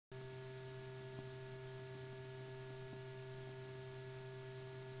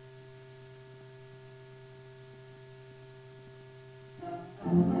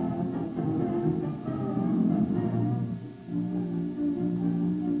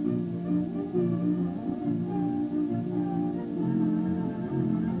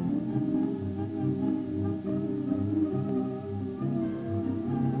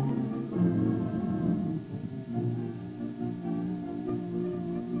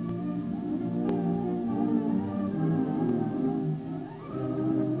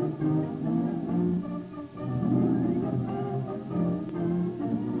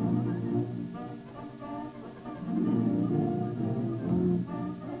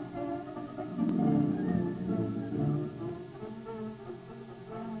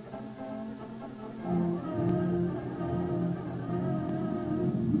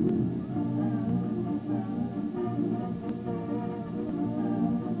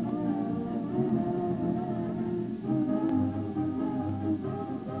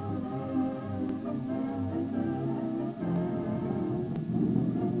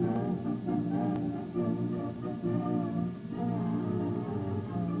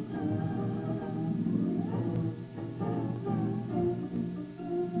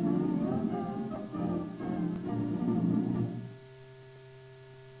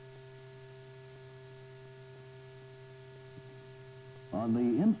On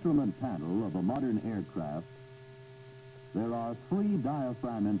the instrument panel of a modern aircraft, there are 3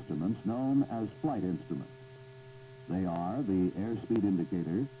 diaphragm instruments known as flight instruments. They are the airspeed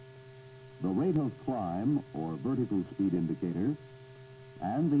indicator, the rate of climb or vertical speed indicator,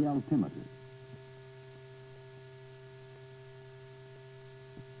 and the altimeter.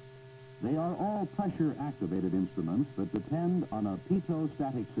 They are all pressure-activated instruments that depend on a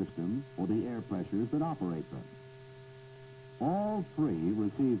pitot-static system for the air pressures that operate them. All 3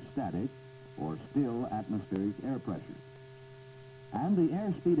 receive static or still atmospheric air pressure. And the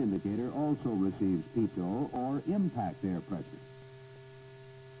airspeed indicator also receives pitot or impact air pressure.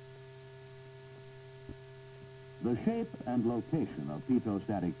 The shape and location of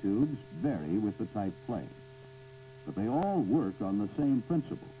pitot-static tubes vary with the type plane, but they all work on the same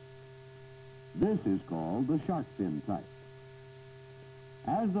principle. This is called the shark fin type.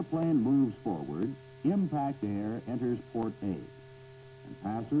 As the plane moves forward, impact air enters port A and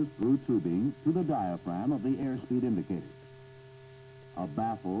passes through tubing to the diaphragm of the airspeed indicator. A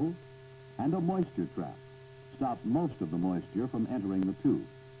baffle and a moisture trap stop most of the moisture from entering the tube.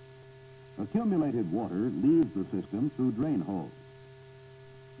 Accumulated water leaves the system through drain holes.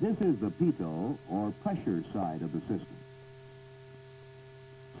 This is the pitot or pressure side of the system.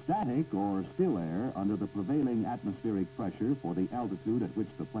 Static or still air under the prevailing atmospheric pressure for the altitude at which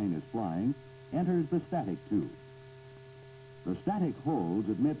the plane is flying enters the static tube. The static holes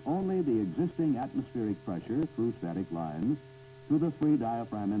admit only the existing atmospheric pressure through static lines to the 3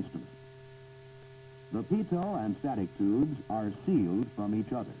 diaphragm instruments. The pitot and static tubes are sealed from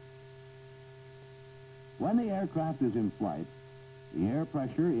each other. When the aircraft is in flight, the air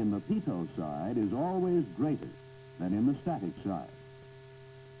pressure in the pitot side is always greater than in the static side.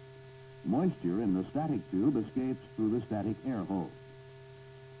 Moisture in the static tube escapes through the static air hole.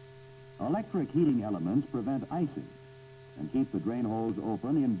 Electric heating elements prevent icing and keep the drain holes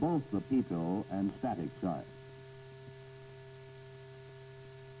open in both the pitot and static sides.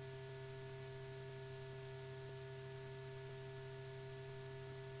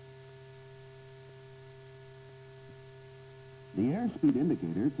 The airspeed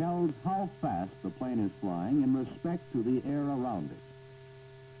indicator tells how fast the plane is flying in respect to the air around it.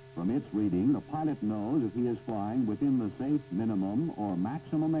 From its reading, the pilot knows if he is flying within the safe minimum or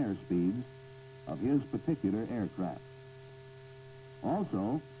maximum airspeeds of his particular aircraft.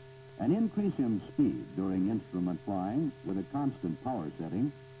 Also, an increase in speed during instrument flying with a constant power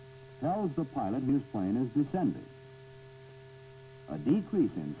setting tells the pilot his plane is descending. A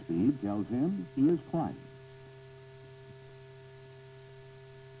decrease in speed tells him he is climbing.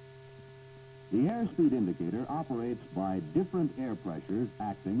 The airspeed indicator operates by different air pressures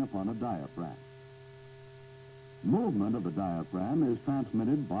acting upon a diaphragm. Movement of the diaphragm is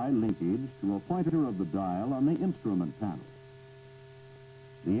transmitted by linkage to a pointer of the dial on the instrument panel.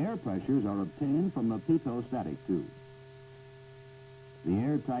 The air pressures are obtained from the pitot-static tube. The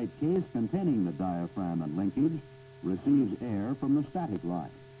airtight case containing the diaphragm and linkage receives air from the static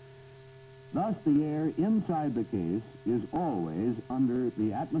line. Thus, the air inside the case is always under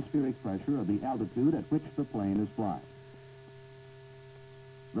the atmospheric pressure of the altitude at which the plane is flying.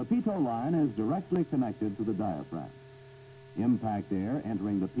 The pitot line is directly connected to the diaphragm. Impact air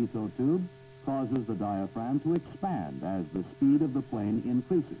entering the pitot tube causes the diaphragm to expand as the speed of the plane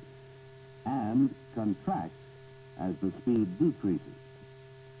increases and contract as the speed decreases.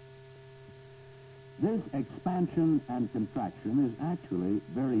 This expansion and contraction is actually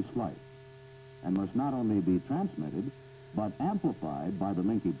very slight and must not only be transmitted, but amplified by the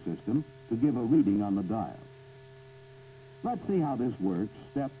linkage system to give a reading on the dial. Let's see how this works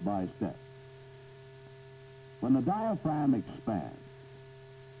step by step. When the diaphragm expands,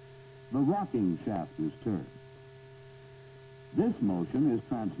 the rocking shaft is turned. This motion is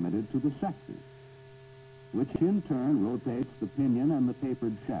transmitted to the sector, which in turn rotates the pinion and the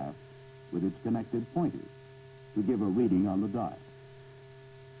tapered shaft with its connected pointers to give a reading on the dial.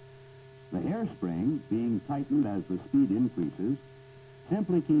 The hairspring, being tightened as the speed increases,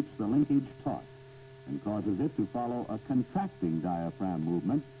 simply keeps the linkage taut and causes it to follow a contracting diaphragm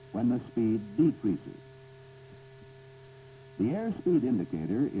movement when the speed decreases. The airspeed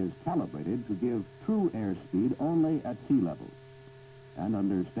indicator is calibrated to give true airspeed only at sea level and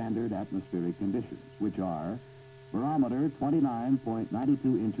under standard atmospheric conditions, which are barometer 29.92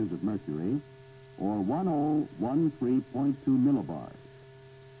 inches of mercury or 1013.2 millibars,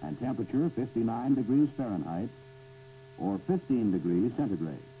 and temperature 59 degrees Fahrenheit or 15 degrees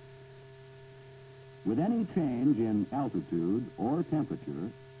centigrade. With any change in altitude or temperature,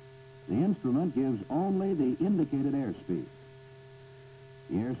 the instrument gives only the indicated airspeed.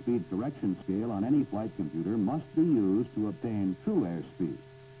 The airspeed correction scale on any flight computer must be used to obtain true airspeed.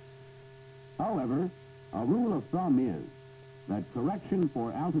 However, a rule of thumb is that correction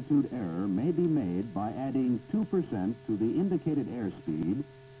for altitude error may be made by adding 2% to the indicated airspeed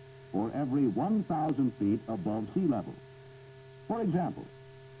for every 1,000 feet above sea level. For example,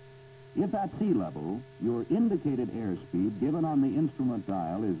 if at sea level your indicated airspeed given on the instrument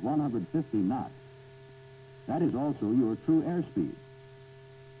dial is 150 knots, that is also your true airspeed.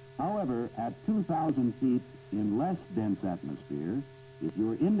 However, at 2,000 feet in less dense atmosphere, if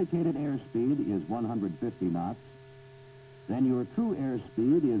your indicated airspeed is 150 knots, then your true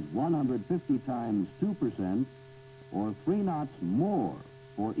airspeed is 150 times 2%, or 3 knots more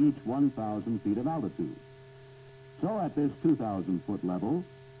for each 1,000 feet of altitude. So at this 2,000-foot level,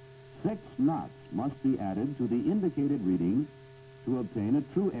 6 knots must be added to the indicated reading to obtain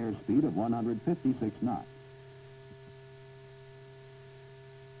a true airspeed of 156 knots.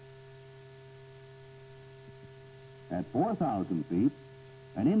 At 4,000 feet,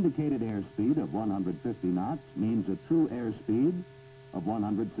 an indicated airspeed of 150 knots means a true airspeed of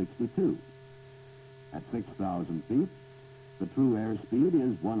 162. At 6,000 feet, the true airspeed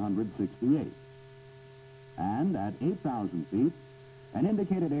is 168. And at 8,000 feet, an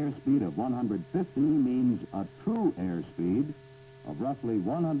indicated airspeed of 150 means a true airspeed of roughly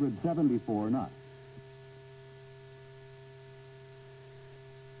 174 knots.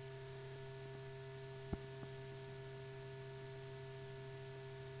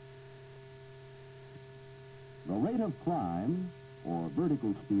 The rate of climb, or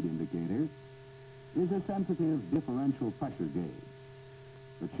vertical speed indicator, is a sensitive differential pressure gauge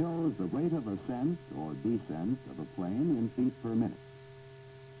that shows the rate of ascent or descent of a plane in feet per minute.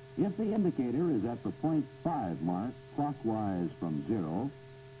 If the indicator is at the 0.5 mark clockwise from 0,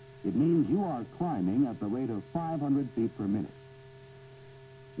 it means you are climbing at the rate of 500 feet per minute.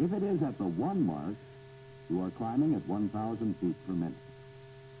 If it is at the 1 mark, you are climbing at 1,000 feet per minute.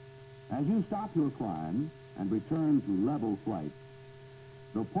 As you stop your climb and return to level flight,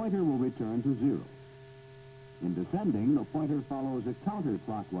 the pointer will return to 0. In descending, the pointer follows a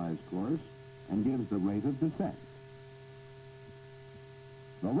counterclockwise course and gives the rate of descent.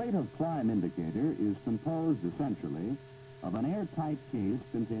 The rate of climb indicator is composed essentially of an airtight case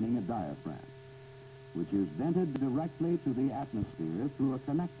containing a diaphragm, which is vented directly to the atmosphere through a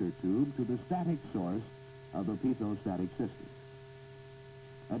connector tube to the static source of the pitot-static system.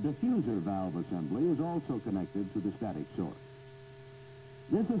 A diffuser valve assembly is also connected to the static source.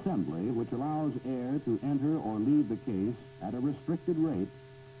 This assembly, which allows air to enter or leave the case at a restricted rate,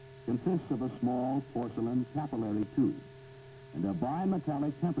 consists of a small porcelain capillary tube and a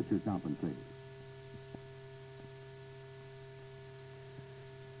bimetallic temperature compensator.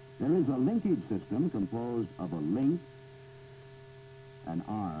 There is a linkage system composed of a link, an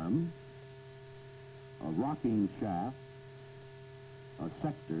arm, a rocking shaft, a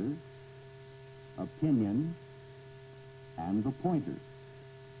sector, a pinion, and the pointer.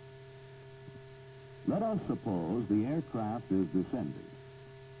 Let us suppose the aircraft is descending.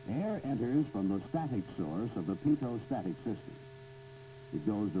 Air enters from the static source of the pitot-static system. It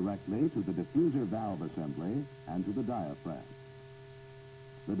goes directly to the diffuser valve assembly and to the diaphragm.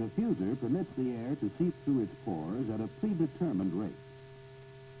 The diffuser permits the air to seep through its pores at a predetermined rate.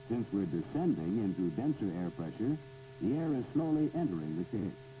 Since we're descending into denser air pressure, the air is slowly entering the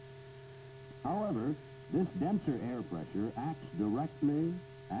case. However, this denser air pressure acts directly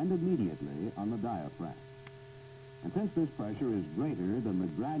and immediately on the diaphragm. And since this pressure is greater than the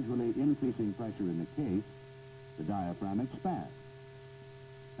gradually increasing pressure in the case, the diaphragm expands.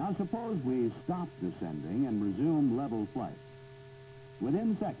 Now suppose we stop descending and resume level flight.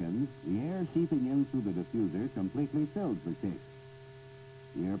 Within seconds, the air seeping in through the diffuser completely fills the case.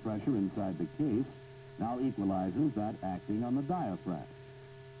 The air pressure inside the case now equalizes that acting on the diaphragm,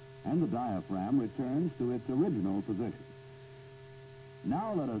 and the diaphragm returns to its original position.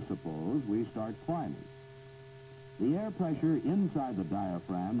 Now let us suppose we start climbing. The air pressure inside the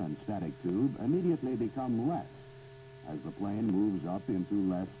diaphragm and static tube immediately become less as the plane moves up into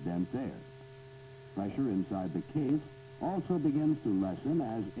less dense air. Pressure inside the case also begins to lessen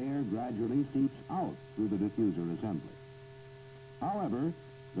as air gradually seeps out through the diffuser assembly. However,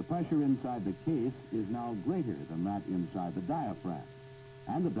 the pressure inside the case is now greater than that inside the diaphragm,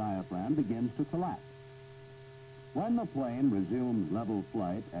 and the diaphragm begins to collapse. When the plane resumes level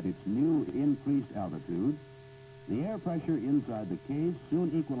flight at its new increased altitude, the air pressure inside the case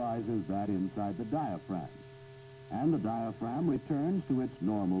soon equalizes that inside the diaphragm, and the diaphragm returns to its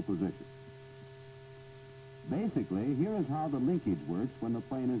normal position. Basically, here is how the linkage works when the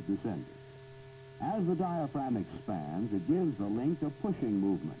plane is descending. As the diaphragm expands, it gives the link a pushing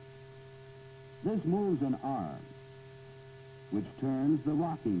movement. This moves an arm, which turns the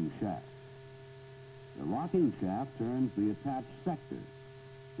rocking shaft. The rocking shaft turns the attached sector,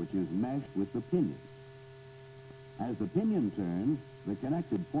 which is meshed with the pinion. As the pinion turns, the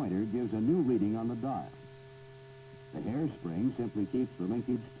connected pointer gives a new reading on the dial. The hairspring simply keeps the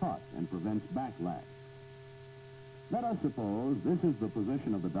linkage taut and prevents backlash. Let us suppose this is the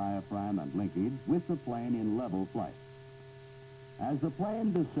position of the diaphragm and linkage with the plane in level flight. As the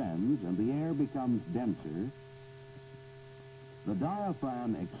plane descends and the air becomes denser, the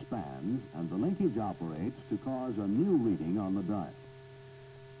diaphragm expands and the linkage operates to cause a new reading on the dial.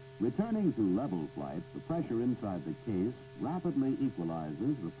 Returning to level flight, the pressure inside the case rapidly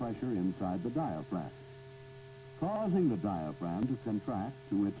equalizes the pressure inside the diaphragm, causing the diaphragm to contract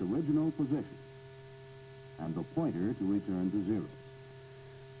to its original position and the pointer to return to zero.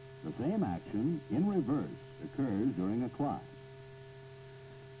 The same action, in reverse, occurs during a climb.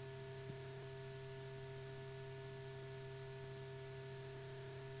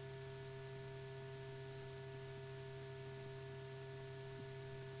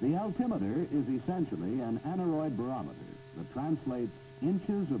 The altimeter is essentially an aneroid barometer that translates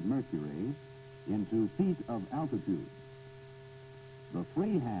inches of mercury into feet of altitude. The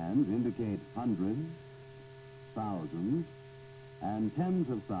free hands indicate hundreds, thousands, and tens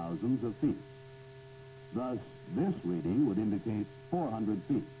of thousands of feet. Thus, this reading would indicate 400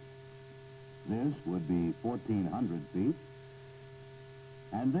 feet. This would be 1,400 feet,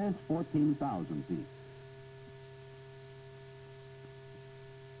 and this 14,000 feet.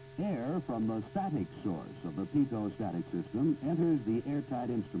 Air from the static source of the pitot-static system enters the airtight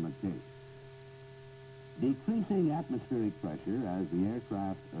instrument case. Decreasing atmospheric pressure as the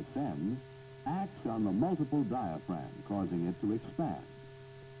aircraft ascends acts on the multiple diaphragm, causing it to expand.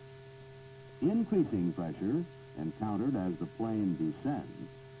 Increasing pressure, encountered as the plane descends,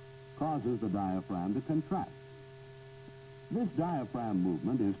 causes the diaphragm to contract. This diaphragm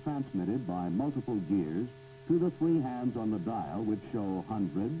movement is transmitted by multiple gears to the three hands on the dial, which show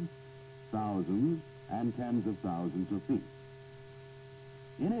hundreds, thousands, and tens of thousands of feet.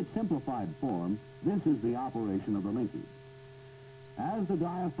 In its simplified form, this is the operation of the linkage. As the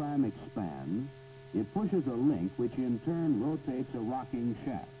diaphragm expands, it pushes a link which in turn rotates a rocking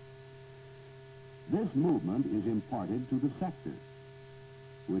shaft. This movement is imparted to the sector,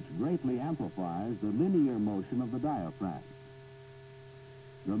 which greatly amplifies the linear motion of the diaphragm.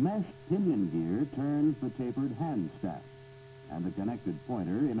 The meshed pinion gear turns the tapered hand staff and the connected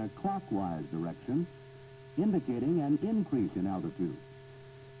pointer in a clockwise direction, indicating an increase in altitude.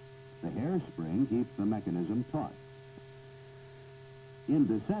 The hairspring keeps the mechanism taut. In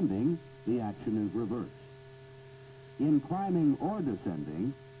descending, the action is reversed. In climbing or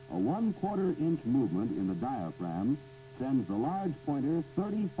descending, a 1/4 inch movement in the diaphragm sends the large pointer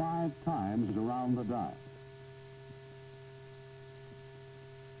 35 times around the dial.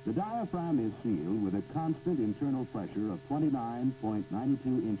 The diaphragm is sealed with a constant internal pressure of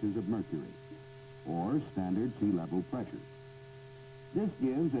 29.92 inches of mercury, or standard sea level pressure. This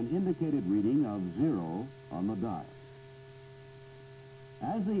gives an indicated reading of 0 on the dial.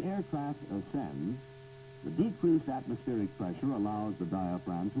 As the aircraft ascends, the decreased atmospheric pressure allows the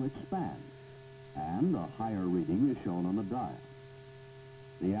diaphragm to expand, and a higher reading is shown on the dial.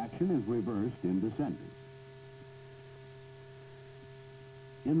 The action is reversed in descending.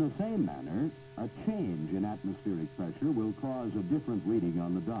 In the same manner, a change in atmospheric pressure will cause a different reading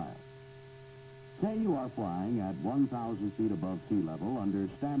on the dial. Say you are flying at 1,000 feet above sea level under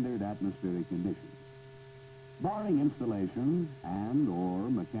standard atmospheric conditions. Barring installation and/or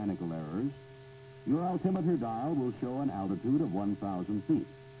mechanical errors, your altimeter dial will show an altitude of 1,000 feet.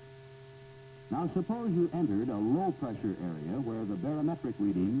 Now suppose you entered a low-pressure area where the barometric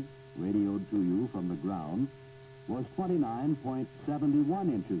reading, radioed to you from the ground, was 29.71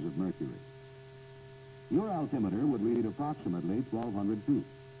 inches of mercury. Your altimeter would read approximately 1,200 feet,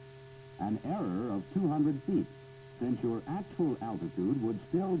 an error of 200 feet, since your actual altitude would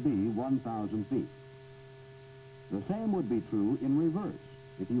still be 1,000 feet. The same would be true in reverse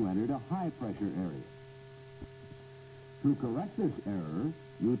if you entered a high-pressure area. To correct this error,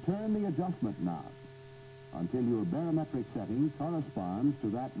 you turn the adjustment knob until your barometric setting corresponds to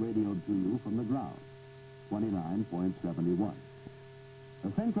that radioed to you from the ground, 29.71.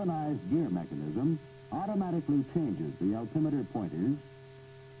 A synchronized gear mechanism automatically changes the altimeter pointers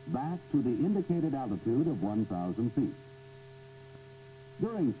back to the indicated altitude of 1,000 feet.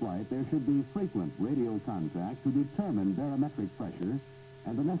 During flight, there should be frequent radio contact to determine barometric pressure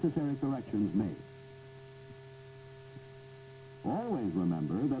and the necessary corrections made. Always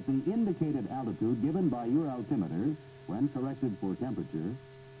remember that the indicated altitude given by your altimeter, when corrected for temperature,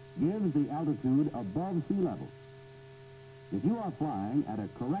 gives the altitude above sea level. If you are flying at a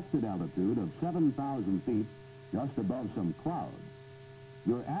corrected altitude of 7,000 feet, just above some clouds,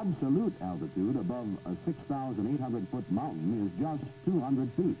 your absolute altitude above a 6,800-foot mountain is just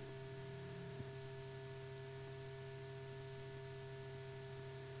 200 feet.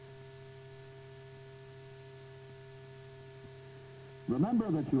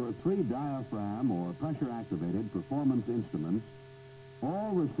 Remember that your 3 diaphragm or pressure-activated performance instruments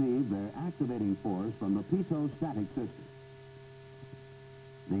all receive their activating force from the pitot static system.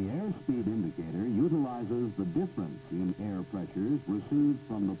 The airspeed indicator utilizes the difference in air pressures received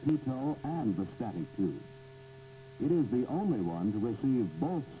from the pitot and the static tube. It is the only one to receive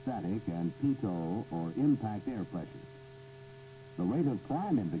both static and pitot or impact air pressures. The rate of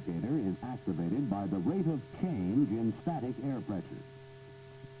climb indicator is activated by the rate of change in static air pressure.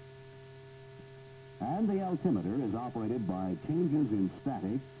 And the altimeter is operated by changes in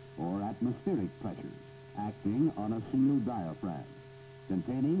static or atmospheric pressures acting on a sealed diaphragm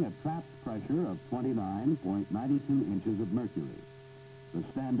containing a trapped pressure of 29.92 inches of mercury, the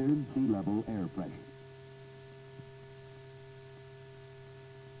standard sea level air pressure.